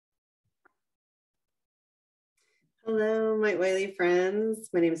Hello, my oily friends.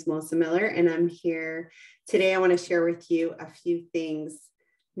 My name is Melissa Miller, and I'm here today. I want to share with you a few things,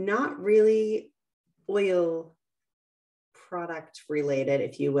 not really oil product related,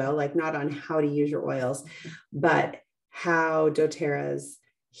 if you will, like not on how to use your oils, but how doTERRA's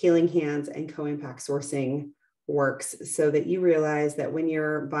Healing Hands and co-impact sourcing works, so that you realize that when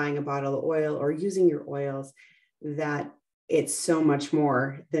you're buying a bottle of oil or using your oils, that it's so much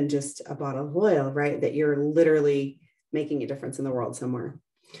more than just a bottle of oil, right? That you're literally making a difference in the world somewhere.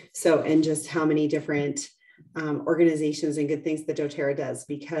 So, and just how many different organizations and good things that doTERRA does,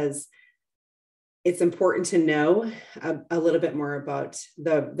 because it's important to know a little bit more about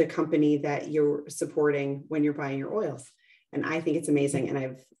the company that you're supporting when you're buying your oils. And I think it's amazing. And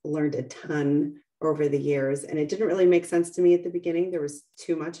I've learned a ton over the years, and it didn't really make sense to me at the beginning. There was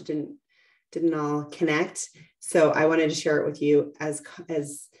too much. It didn't all connect. So I wanted to share it with you as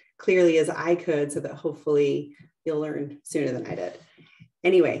clearly as I could, so that hopefully you'll learn sooner than I did.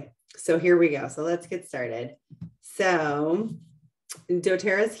 Anyway, so here we go. So let's get started. So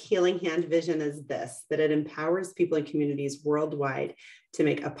doTERRA's Healing Hand vision is this: that it empowers people and communities worldwide to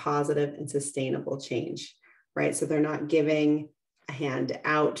make a positive and sustainable change, right? So they're not giving a hand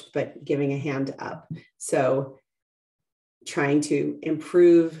out, but giving a hand up. So trying to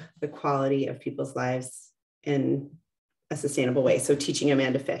improve the quality of people's lives in a sustainable way. So teaching a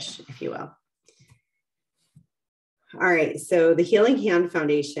man to fish, if you will. All right, so the Healing Hand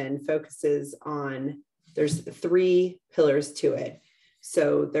Foundation focuses on, there's 3 pillars to it.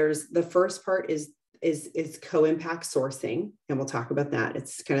 So there's the first part is co-impact sourcing, and we'll talk about that.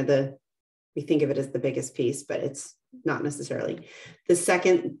 It's kind of we think of it as the biggest piece, but it's not necessarily. The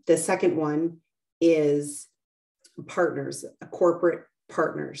second one is partners, corporate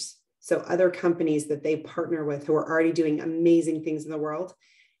partners. So other companies that they partner with who are already doing amazing things in the world,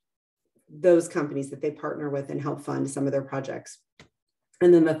 those companies that they partner with and help fund some of their projects.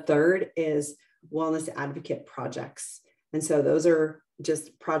 And then the third is wellness advocate projects. And so those are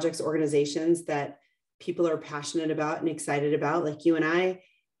just projects, organizations that people are passionate about and excited about, like you and I,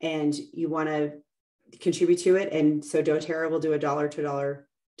 and you want to contribute to it. And so doTERRA will do a dollar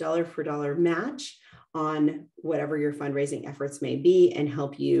for dollar match on whatever your fundraising efforts may be, and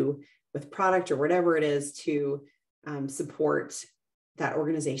help you with product or whatever it is to support that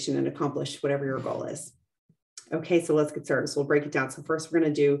organization and accomplish whatever your goal is. Okay, so let's get started. So we'll break it down. So first we're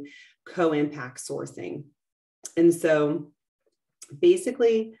going to do co-impact sourcing. And so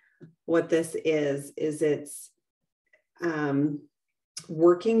basically what this is it's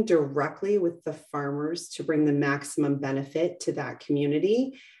working directly with the farmers to bring the maximum benefit to that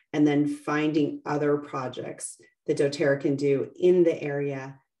community, and then finding other projects that doTERRA can do in the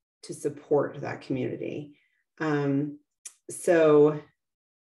area to support that community. So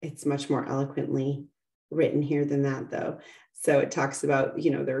it's much more eloquently written here than that, though. So it talks about,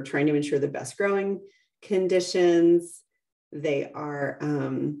 they're trying to ensure the best growing conditions. They are,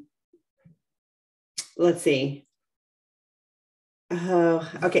 let's see.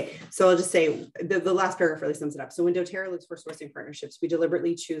 Okay, so I'll just say the last paragraph really sums it up. So when doTERRA looks for sourcing partnerships, we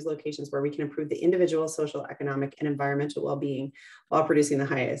deliberately choose locations where we can improve the individual, social, economic, and environmental well-being while producing the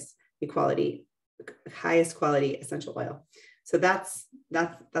highest quality essential oil. So that's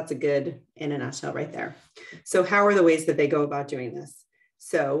a good, in a nutshell, right there. So how are the ways that they go about doing this?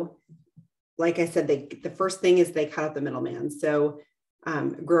 So like I said, the first thing is they cut out the middleman. So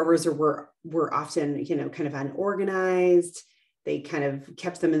growers were often, kind of unorganized. They kind of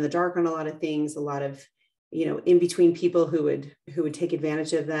kept them in the dark on a lot of things, a lot of, in between people who would take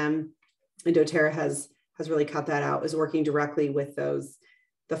advantage of them. And doTERRA has really cut that out, is working directly with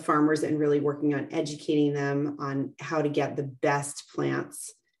the farmers and really working on educating them on how to get the best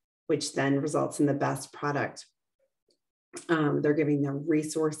plants, which then results in the best product. They're giving them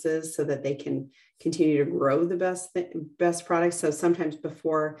resources so that they can continue to grow the best products. So sometimes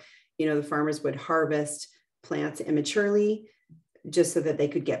before, the farmers would harvest plants immaturely just so that they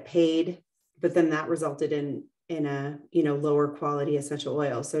could get paid, but then that resulted in a lower quality essential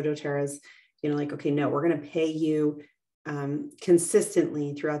oil. So doTERRA's like, okay, no, we're going to pay you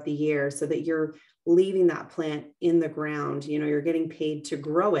consistently throughout the year so that you're leaving that plant in the ground. You're getting paid to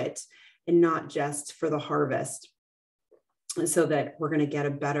grow it and not just for the harvest, so that we're going to get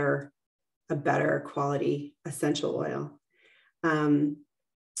a better quality essential oil. And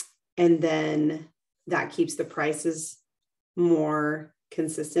then that keeps the prices more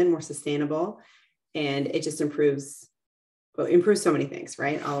consistent, more sustainable, and it just improves so many things,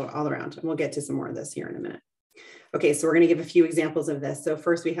 right? All around. And we'll get to some more of this here in a minute. Okay, so we're going to give a few examples of this. So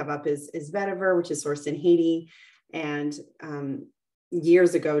first we have up is vetiver, which is sourced in Haiti. And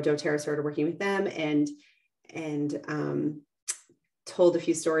years ago, doTERRA started working with them, and told a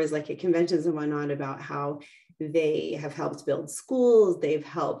few stories like at conventions and whatnot about how they have helped build schools. They've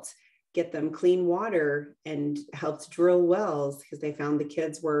helped get them clean water and helped drill wells because they found the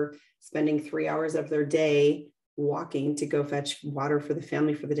kids were spending 3 hours of their day walking to go fetch water for the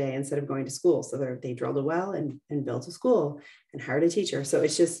family for the day instead of going to school. So they drilled a well and built a school and hired a teacher. So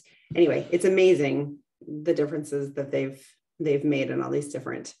it's just, anyway, it's amazing the differences that they've made in all these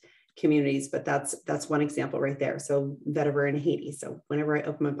different communities, but that's one example right there. So vetiver in Haiti. So whenever I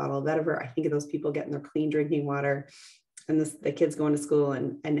open my bottle of vetiver, I think of those people getting their clean drinking water and the kids going to school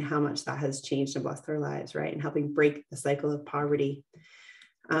and how much that has changed and blessed their lives, right? And helping break the cycle of poverty.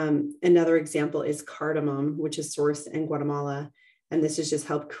 Another example is cardamom, which is sourced in Guatemala. And this has just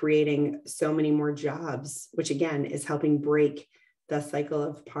helped creating so many more jobs, which again is helping break the cycle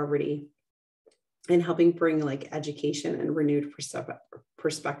of poverty and helping bring like education and renewed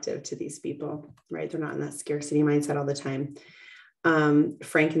perspective to these people, right? They're not in that scarcity mindset all the time.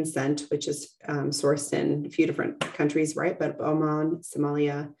 Frankincense, which is sourced in a few different countries, right? But Oman,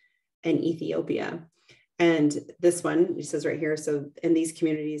 Somalia, and Ethiopia. And this one, it says right here, so in these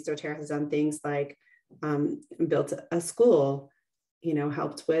communities, doTERRA has done things like built a school,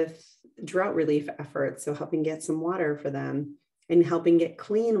 helped with drought relief efforts. So helping get some water for them and helping get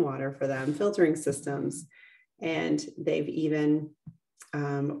clean water for them, filtering systems. And they've even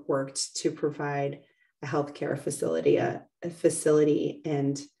worked to provide a healthcare facility, a facility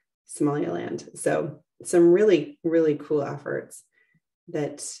in Somaliland. So some really, really cool efforts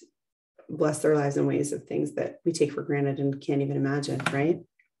that bless their lives in ways of things that we take for granted and can't even imagine, right?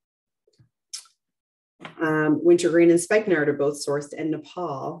 Wintergreen and spikenard are both sourced in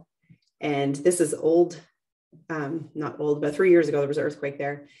Nepal. And this is old, not old, but 3 years ago, there was an earthquake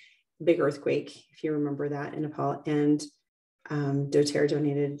there, big earthquake, if you remember that, in Nepal. And doTERRA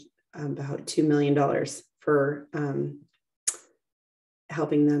donated about $2 million for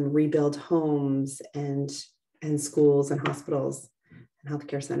helping them rebuild homes and schools and hospitals and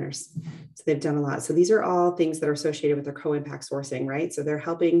healthcare centers. So they've done a lot. So these are all things that are associated with their co-impact sourcing, right? So they're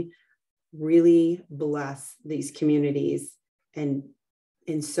helping really bless these communities and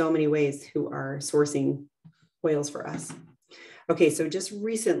in so many ways who are sourcing oils for us. Okay, so just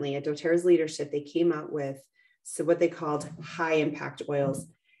recently at doTERRA's leadership, they came out with what they called high impact oils.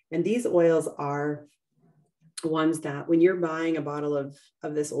 And these oils are ones that when you're buying a bottle of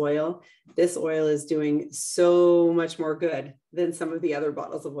this oil is doing so much more good than some of the other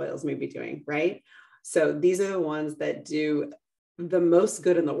bottles of oils may be doing, right? So these are the ones that do the most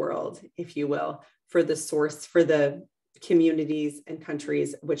good in the world, if you will, for the communities and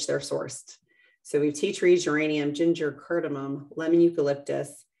countries which they're sourced. So we have tea tree, geranium, ginger, cardamom, lemon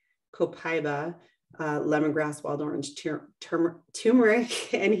eucalyptus, copaiba, lemongrass, wild orange,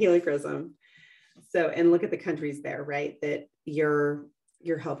 turmeric, and helichrysum. So, and look at the countries there, right? That you're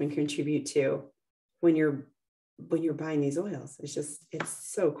helping contribute to when you're buying these oils. It's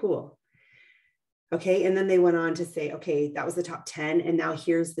so cool. Okay. And then they went on to say, okay, that was the top 10. And now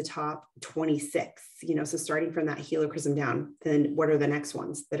here's the top 26, so starting from that helichrysum down, then what are the next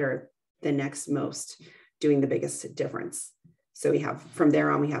ones that are the next most doing the biggest difference? So we have, from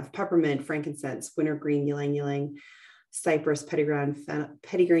there on, we have peppermint, frankincense, wintergreen, ylang ylang, cypress,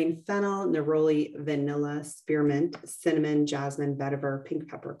 petitgreen, fennel, neroli, vanilla, spearmint, cinnamon, jasmine, vetiver, pink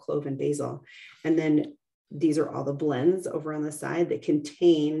pepper, clove, and basil. And then these are all the blends over on the side that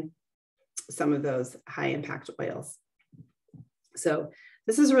contain some of those high impact oils. So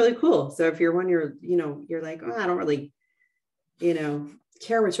this is really cool. So if you're you're like, oh, I don't really,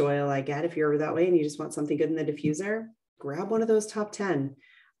 care which oil I get. If you're that way and you just want something good in the diffuser, grab one of those top 10.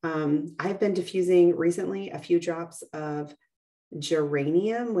 I've been diffusing recently a few drops of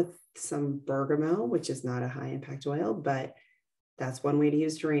geranium with some bergamot, which is not a high impact oil, but that's one way to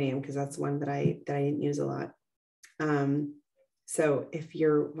use geranium because that's one that I didn't use a lot. So if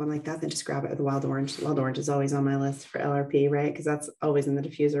you're one like that, then just grab it with the wild orange. Wild orange is always on my list for LRP, right? Because that's always in the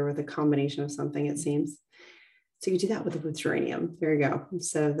diffuser with a combination of something, it seems. So you do that with geranium. There you go,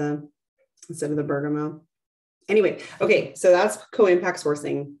 instead of the bergamot. Anyway, okay, so that's co-impact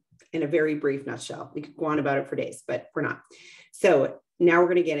sourcing in a very brief nutshell. We could go on about it for days, but we're not. So now we're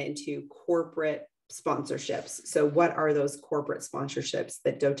going to get into corporate sponsorships. So what are those corporate sponsorships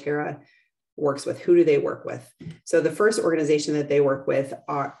that doTERRA works with? Who do they work with? So the first organization that they work with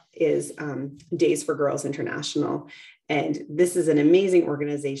is Days for Girls International. And this is an amazing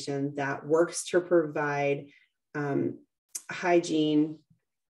organization that works to provide hygiene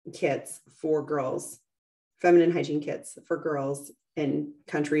kits for girls, feminine hygiene kits for girls in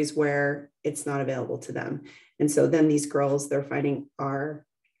countries where it's not available to them. And so then these girls they're finding are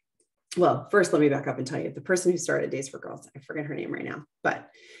well, first, let me back up and tell you the person who started Days for Girls, I forget her name right now, but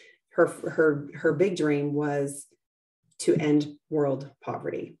her big dream was to end world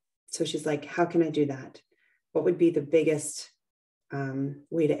poverty. So she's like, how can I do that? What would be the biggest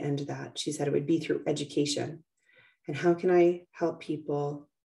way to end that? She said it would be through education. And how can I help people,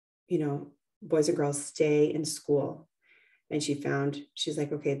 boys and girls stay in school? And she's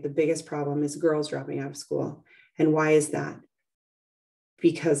like, okay, the biggest problem is girls dropping out of school. And why is that?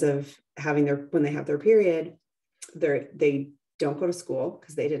 Because of when they have their period, they don't go to school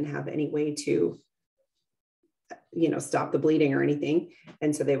because they didn't have any way to, stop the bleeding or anything.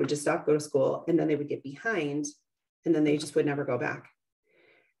 And so they would just go to school, and then they would get behind, and then they just would never go back.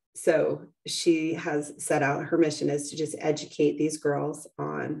 So she has set out, her mission is to just educate these girls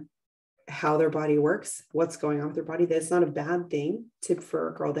on how their body works, what's going on with their body. That's not a bad thing for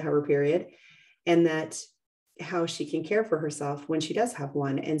a girl to have her period, and that how she can care for herself when she does have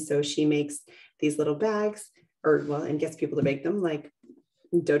one. And so she makes these little bags, and gets people to make them, like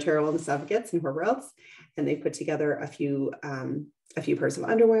doTERRA Wellness Advocates and whoever else. And they put together a few pairs of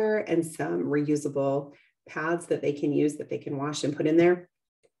underwear and some reusable pads that they can use, that they can wash and put in there,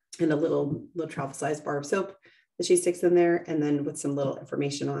 and a little travel size bar of soap that she sticks in there. And then with some little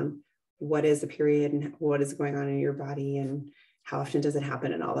information on what is a period and what is going on in your body and how often does it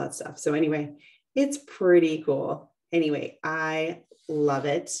happen and all that stuff. So anyway, it's pretty cool. Anyway, I love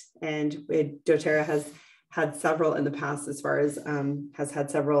it. And doTERRA has had several in the past, as far as has had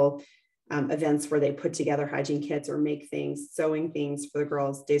several events where they put together hygiene kits or make things, sewing things for the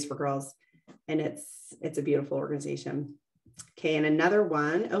girls, Days for Girls. And it's a beautiful organization. Okay, and another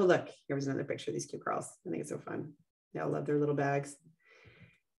one, oh, look, here was another picture of these cute girls. I think it's so fun. They all love their little bags.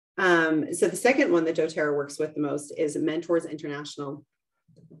 So the second one that doTERRA works with the most is Mentors International.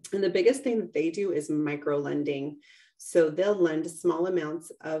 And the biggest thing that they do is micro lending. So they'll lend small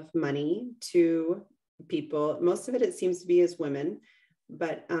amounts of money to people. Most of it seems to be as women,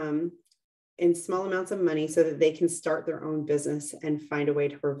 but in small amounts of money so that they can start their own business and find a way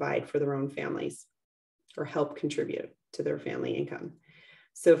to provide for their own families or help contribute to their family income.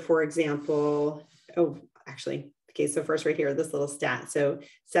 So for example, so first right here, this little stat. So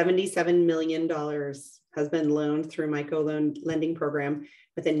 $77 million has been loaned through micro lending program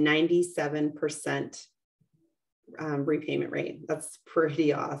with a 97% repayment rate. That's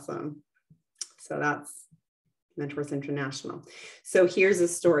pretty awesome. So that's Mentors International. So here's a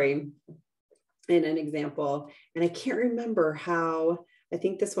story and an example. And I can't remember how, I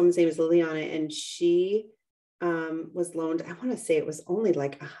think this woman's name is Liliana, and she was loaned, I want to say it was only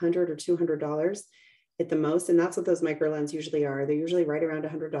like $100 or $200 at the most. And that's what those micro loans usually are. They're usually right around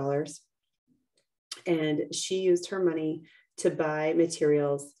 $100. And she used her money to buy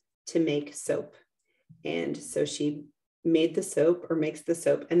materials to make soap. And so she made the soap, or makes the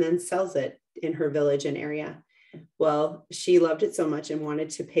soap, and then sells it in her village and area. Well, she loved it so much and wanted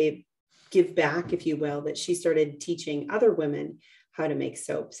to give back, if you will, that she started teaching other women how to make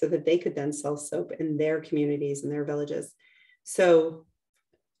soap so that they could then sell soap in their communities and their villages. So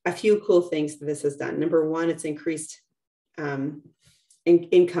a few cool things that this has done. Number one, it's increased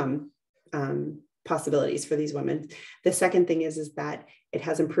income possibilities for these women. The second thing is that it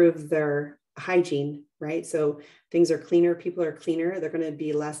has improved their hygiene, right? So things are cleaner, people are cleaner, they're going to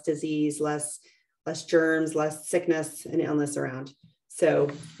be less disease, less germs, less sickness and illness around. So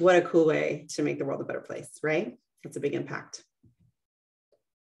what a cool way to make the world a better place, right? That's a big impact.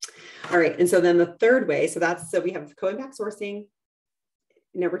 All right. And so then the third way, so we have co-impact sourcing.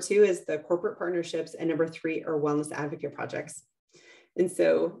 Number two is the corporate partnerships. And number three are wellness advocate projects. And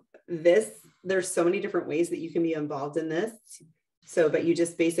so there's so many different ways that you can be involved in this. So, but you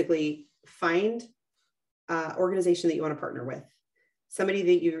just basically find an organization that you want to partner with,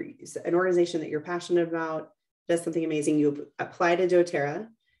 an organization that you're passionate about, does something amazing. You apply to doTERRA.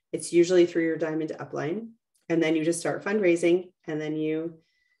 It's usually through your Diamond upline. And then you just start fundraising, and then you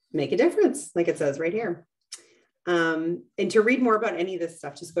make a difference, like it says right here. And to read more about any of this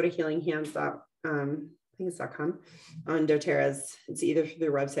stuff, just go to healinghands.com. I think it's .com on doTERRA's. It's either through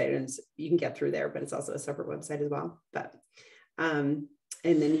their website, and you can get through there, but it's also a separate website as well. But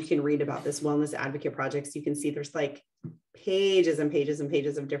and then you can read about this wellness advocate projects. You can see there's like pages and pages and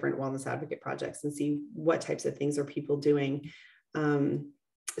pages of different wellness advocate projects, and see what types of things are people doing.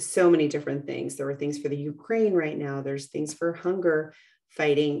 So many different things. There are things for the Ukraine right now. There's things for hunger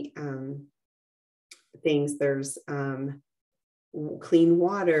fighting things. There's clean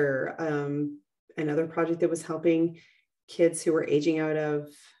water. Another project that was helping kids who were aging out of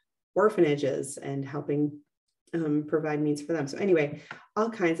orphanages and helping provide means for them. So anyway, all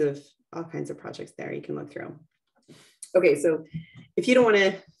kinds of projects there you can look through. Okay, so if you don't want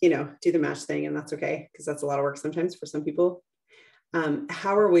to, do the match thing, and that's okay, because that's a lot of work sometimes for some people.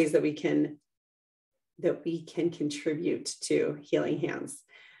 How are ways that we can contribute to Healing Hands,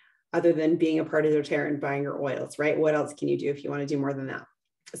 other than being a part of doTERRA and buying your oils, right? What else can you do if you want to do more than that?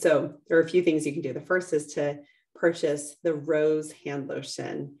 So there are a few things you can do. The first is to purchase the Rose hand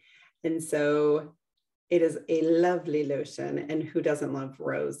lotion. And so it is a lovely lotion. And who doesn't love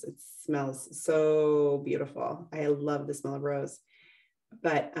rose? It smells so beautiful. I love the smell of rose.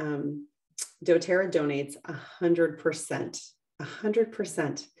 But doTERRA donates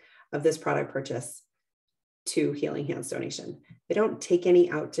 100% of this product purchase to Healing Hands donation. They don't take any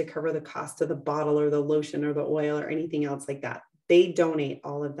out to cover the cost of the bottle or the lotion or the oil or anything else like that. They donate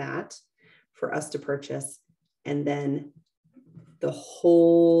all of that for us to purchase. And then the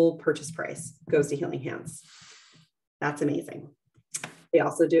whole purchase price goes to Healing Hands. That's amazing. They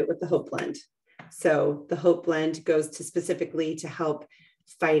also do it with the Hope Blend. So the Hope Blend goes to specifically to help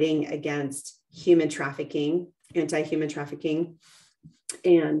fighting against human trafficking, anti-human trafficking.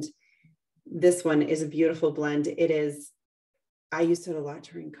 And this one is a beautiful blend. I used it a lot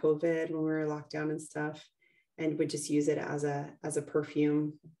during COVID when we were locked down and stuff, and would just use it as a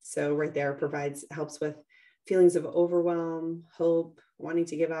perfume. So right there helps with feelings of overwhelm, hope, wanting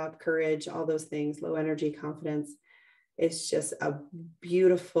to give up, courage, all those things, low energy, confidence. It's just a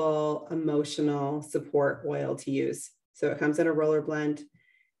beautiful emotional support oil to use. So it comes in a roller blend.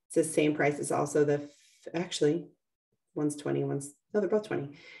 It's the same price as also actually one's 20, they're both 20.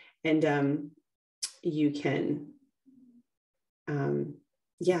 And you can,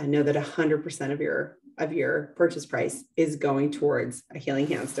 know that 100% of your purchase price is going towards a Healing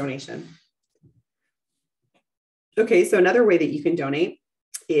Hands donation. Okay, so another way that you can donate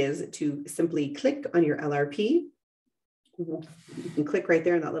is to simply click on your LRP. You can click right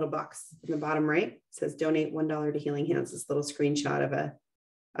there in that little box in the bottom right. It says donate $1 to Healing Hands, this little screenshot of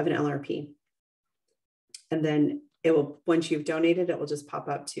an LRP. And then once you've donated, it will just pop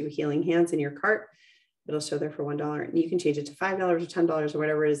up to Healing Hands in your cart. It'll show there for $1, and you can change it to $5 or $10 or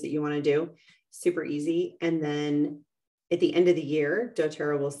whatever it is that you want to do. Super easy. And then at the end of the year,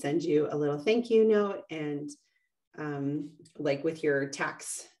 doTERRA will send you a little thank you note, and like with your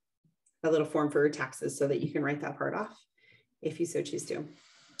tax, a little form for your taxes, so that you can write that part off if you so choose to.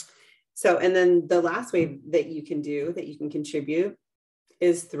 So, and then the last way that you can contribute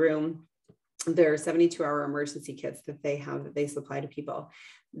is through their 72-hour emergency kits that they supply to people.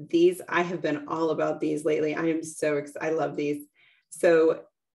 I have been all about these lately. I am so excited. I love these. So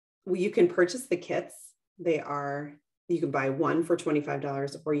you can purchase the kits. You can buy one for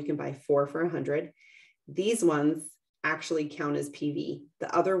 $25, or you can buy 4 for $100. These ones actually count as PV.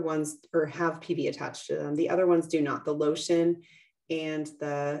 The other ones have PV attached to them. The other ones do not. The lotion and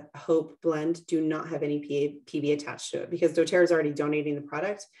the Hope Blend do not have any PV attached to it, because doTERRA is already donating the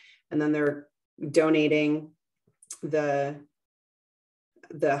product, and then they're donating the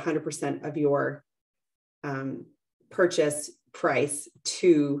 100% of your purchase price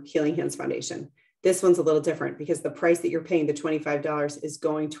to Healing Hands Foundation. This one's a little different, because the price that you're paying, the $25, is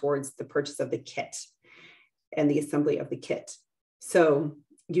going towards the purchase of the kit and the assembly of the kit. So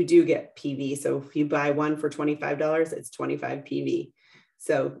you do get PV. So if you buy one for $25, it's 25 PV.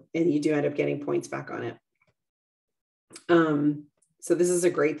 So, and you do end up getting points back on it. So this is a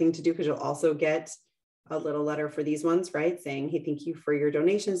great thing to do, because you'll also get a little letter for these ones, right? Saying, hey, thank you for your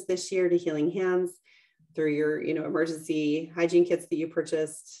donations this year to Healing Hands through your, emergency hygiene kits that you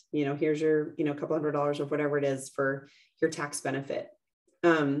purchased. Here's your, a couple $100 or whatever it is for your tax benefit.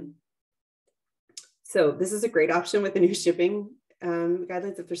 So this is a great option with the new shipping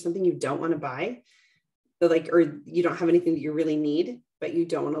guidelines. If there's something you don't want to buy, or you don't have anything that you really need, but you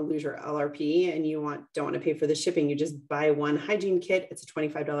don't want to lose your LRP and don't want to pay for the shipping, you just buy one hygiene kit. It's a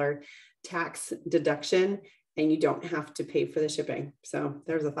 $25 tax deduction, and you don't have to pay for the shipping. So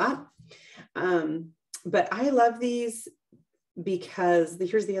there's a thought. But I love these because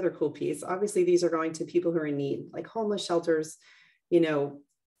here's the other cool piece. Obviously, these are going to people who are in need, like homeless shelters,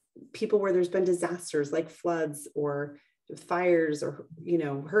 people where there's been disasters like floods or fires or,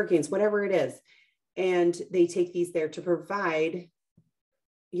 hurricanes, whatever it is. And they take these there to provide,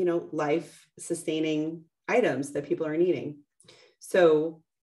 life sustaining items that people are needing. So,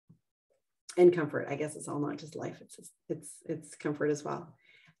 and comfort, I guess it's all not just life, it's comfort as well.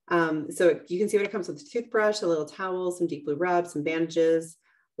 So you can see what it comes with: a toothbrush, a little towel, some deep blue rub, some bandages,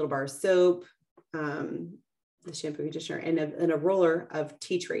 a little bar of soap, the shampoo, conditioner, and a roller of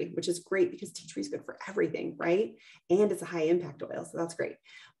tea tree, which is great because tea tree is good for everything, right? And it's a high impact oil, so that's great.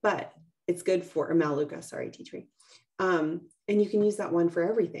 But it's good for Melaleuca, tea tree. And you can use that one for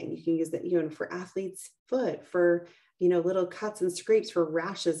everything. You can use that, for athlete's foot, for, little cuts and scrapes for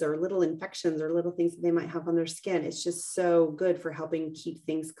rashes or little infections or little things that they might have on their skin. It's just so good for helping keep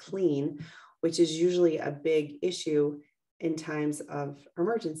things clean, which is usually a big issue in times of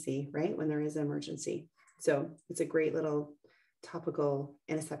emergency, right? When there is an emergency. So it's a great little topical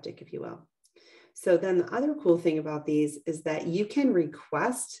antiseptic, if you will. So then the other cool thing about these is that you can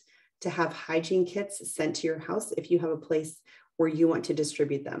request to have hygiene kits sent to your house if you have a place where you want to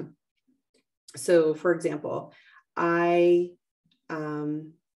distribute them. So for example, I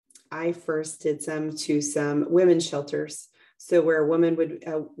first did some to some women's shelters. So where women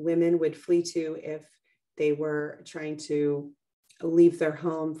would flee to if they were trying to leave their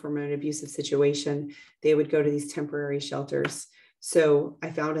home from an abusive situation, they would go to these temporary shelters. So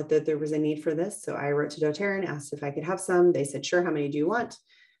I found out that there was a need for this. So I wrote to doTERRA and asked if I could have some. They said, sure, how many do you want?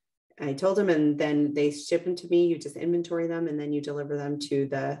 I told them, and then they ship them to me. You just inventory them and then you deliver them to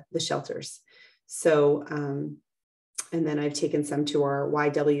the shelters. So, and then I've taken some to our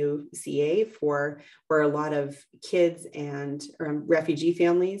YWCA for where a lot of kids and refugee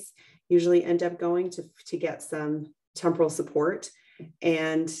families usually end up going to get some temporal support.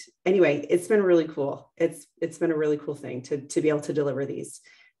 And anyway, it's been really cool. It's been a really cool thing to be able to deliver these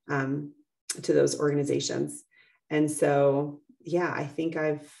to those organizations. And so, yeah, I think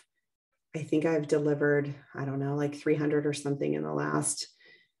I've delivered, I don't know, like 300 or something in the last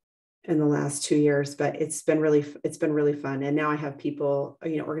 2 years, but it's been really fun. And now I have people,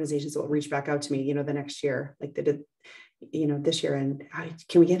 organizations that will reach back out to me, the next year, like they did, this year. And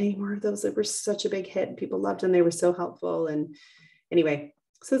can we get any more of those? That were such a big hit. People loved them. They were so helpful. And anyway,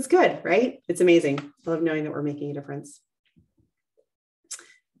 so it's good, right? It's amazing. I love knowing that we're making a difference.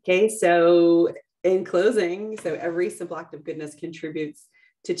 Okay. So in closing, so every simple act of goodness contributes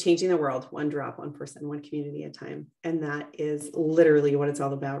to changing the world, one drop, one person, one community at a time. And that is literally what it's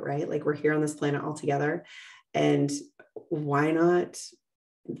all about, right? Like we're here on this planet all together, and why not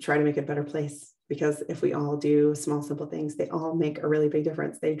try to make it a better place? Because if we all do small, simple things, they all make a really big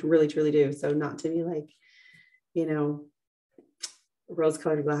difference. They really, truly do. So not to be like,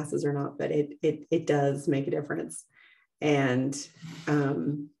 rose-colored glasses or not, but it does make a difference. And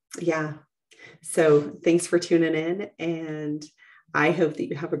yeah, so thanks for tuning in, and I hope that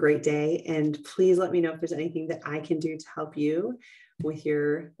you have a great day. And please let me know if there's anything that I can do to help you with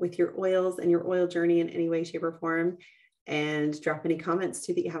your oils and your oil journey in any way, shape, or form. And drop any comments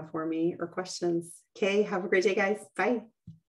too that you have for me or questions. Okay, have a great day, guys. Bye.